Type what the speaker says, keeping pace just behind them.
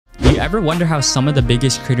ever wonder how some of the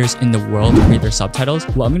biggest creators in the world create their subtitles?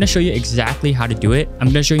 Well, I'm going to show you exactly how to do it. I'm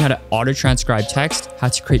going to show you how to auto transcribe text, how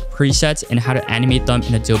to create presets, and how to animate them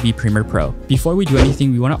in Adobe Premiere Pro. Before we do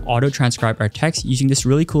anything, we want to auto transcribe our text using this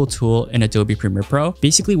really cool tool in Adobe Premiere Pro.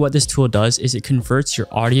 Basically, what this tool does is it converts your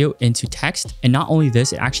audio into text. And not only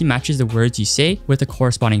this, it actually matches the words you say with a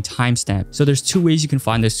corresponding timestamp. So there's two ways you can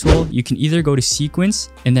find this tool. You can either go to sequence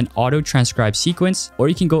and then auto transcribe sequence, or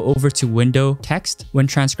you can go over to window text. When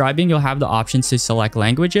transcribing, you'll have the options to select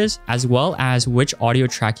languages as well as which audio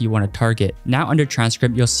track you want to target. Now under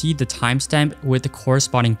transcript, you'll see the timestamp with the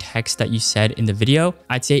corresponding text that you said in the video.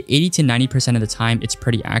 I'd say 80 to 90% of the time, it's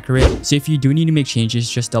pretty accurate. So if you do need to make changes,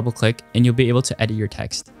 just double click and you'll be able to edit your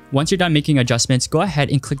text. Once you're done making adjustments, go ahead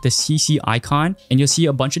and click the CC icon and you'll see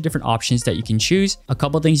a bunch of different options that you can choose. A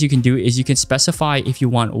couple things you can do is you can specify if you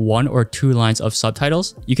want 1 or 2 lines of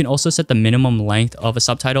subtitles. You can also set the minimum length of a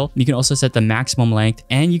subtitle. You can also set the maximum length,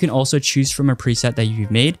 and you can also choose from a preset that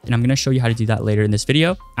you've made. And I'm going to show you how to do that later in this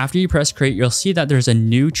video. After you press create, you'll see that there's a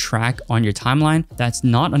new track on your timeline. That's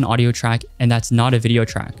not an audio track and that's not a video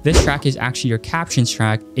track. This track is actually your captions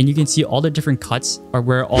track, and you can see all the different cuts are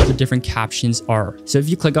where all the different captions are. So if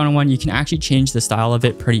you click on one, you can actually change the style of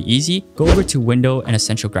it pretty easy. Go over to Window and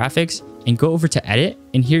Essential Graphics and go over to Edit.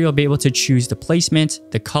 And here you'll be able to choose the placement,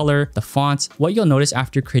 the color, the fonts. What you'll notice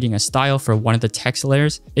after creating a style for one of the text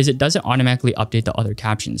layers is it doesn't automatically update the other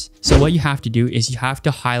captions. So what you have to do is you have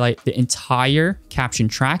to highlight the entire caption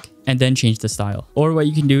track and then change the style. Or what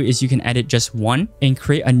you can do is you can edit just one and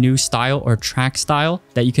create a new style or track style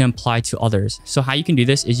that you can apply to others. So how you can do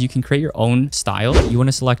this is you can create your own style. You want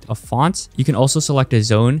to select a font. You can also select a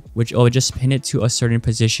zone, which will just pin it to a certain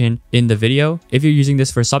position in the video. If you're using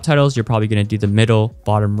this for subtitles, you're probably going to do the middle,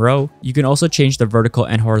 bottom row. You can also change the vertical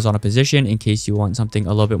and horizontal position in case you want something a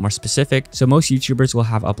little bit more specific. So most YouTubers will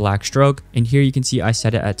have a black stroke, and here you can see I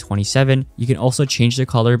set it at 27. You can also change the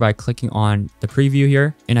color by clicking on the preview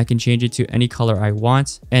here, and I can change it to any color I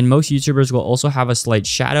want. And most YouTubers will also have a slight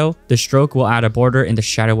shadow. The stroke will add a border and the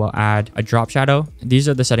shadow will add a drop shadow. These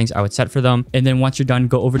are the settings I would set for them. And then once you're done,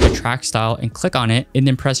 go over to track style and click on it and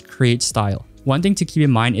then press create style. One thing to keep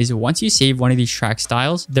in mind is once you save one of these track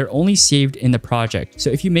styles, they're only saved in the project.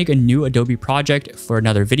 So if you make a new Adobe project for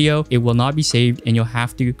another video, it will not be saved and you'll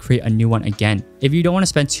have to create a new one again. If you don't want to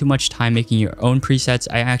spend too much time making your own presets,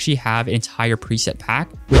 I actually have an entire preset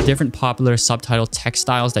pack with different popular subtitle text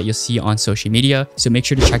styles that you'll see on social media. So make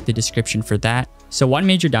sure to check the description for that. So one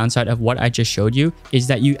major downside of what I just showed you is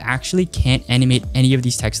that you actually can't animate any of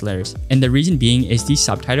these text layers. And the reason being is these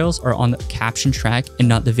subtitles are on the caption track and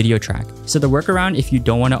not the video track. So the workaround, if you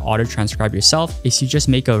don't want to auto transcribe yourself, is you just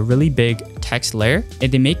make a really big text layer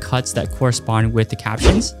and they make cuts that correspond with the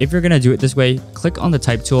captions. If you're going to do it this way, click on the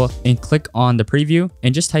type tool and click on the preview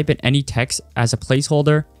and just type in any text as a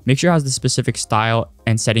placeholder. Make sure it has the specific style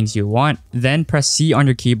and settings you want. Then press C on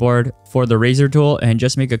your keyboard for the razor tool and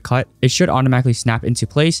just make a cut. It should automatically snap into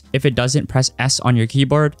place. If it doesn't, press S on your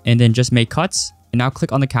keyboard and then just make cuts. And now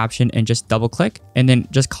click on the caption and just double click and then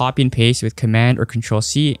just copy and paste with Command or Control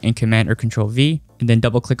C and Command or Control V, and then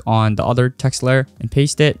double click on the other text layer and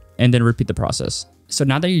paste it and then repeat the process. So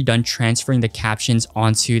now that you're done transferring the captions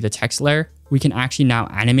onto the text layer, we can actually now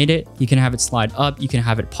animate it. You can have it slide up, you can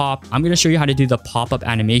have it pop. I'm going to show you how to do the pop-up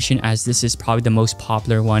animation, as this is probably the most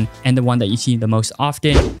popular one and the one that you see the most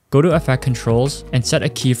often. Go to Effect Controls and set a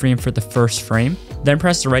keyframe for the first frame. Then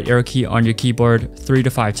press the right arrow key on your keyboard 3 to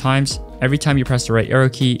 5 times. Every time you press the right arrow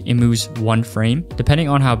key, it moves 1 frame. Depending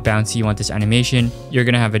on how bouncy you want this animation, you're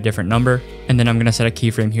going to have a different number. And then I'm going to set a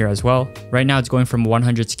keyframe here as well. Right now it's going from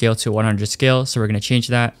 100 scale to 100 scale, so we're going to change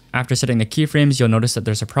that. After setting the keyframes, you'll notice that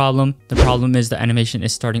there's a problem. The problem is the animation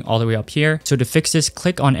is starting all the way up here. So to fix this,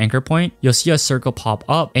 click on anchor point. You'll see a circle pop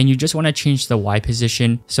up and you just want to change the Y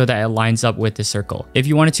position so that it lines up with the circle. If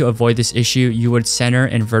you wanted to avoid this issue, you would center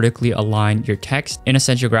and vertically align your text in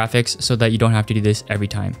Essential Graphics so that you don't have to do this every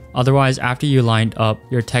time. Otherwise, after you lined up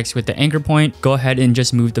your text with the anchor point, go ahead and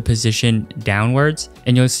just move the position downwards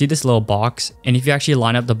and you'll see this little box. And if you actually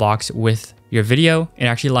line up the box with your video, it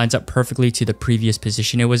actually lines up perfectly to the previous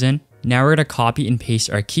position it was in. Now we're going to copy and paste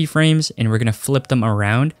our keyframes and we're going to flip them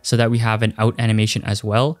around so that we have an out animation as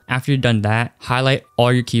well. After you've done that, highlight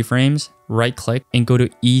all your keyframes, right click and go to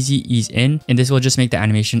Easy Ease In, and this will just make the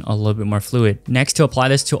animation a little bit more fluid. Next, to apply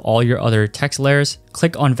this to all your other text layers,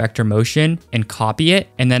 click on Vector Motion and copy it,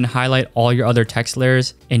 and then highlight all your other text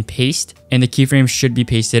layers and paste, and the keyframes should be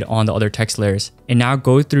pasted on the other text layers. And now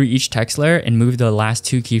go through each text layer and move the last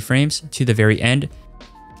 2 keyframes to the very end.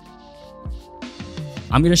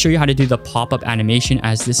 I'm going to show you how to do the pop-up animation,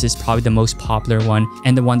 as this is probably the most popular one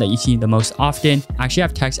and the one that you see the most often. I actually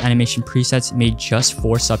have text animation presets made just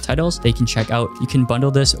for Subtitles that you can check out. You can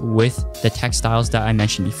bundle this with the text styles that I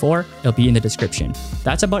mentioned before. It'll be in the description.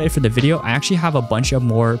 That's about it for the video. I actually have a bunch of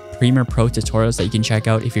more Premiere Pro tutorials that you can check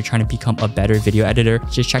out if you're trying to become a better video editor.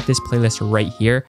 Just check this playlist right here.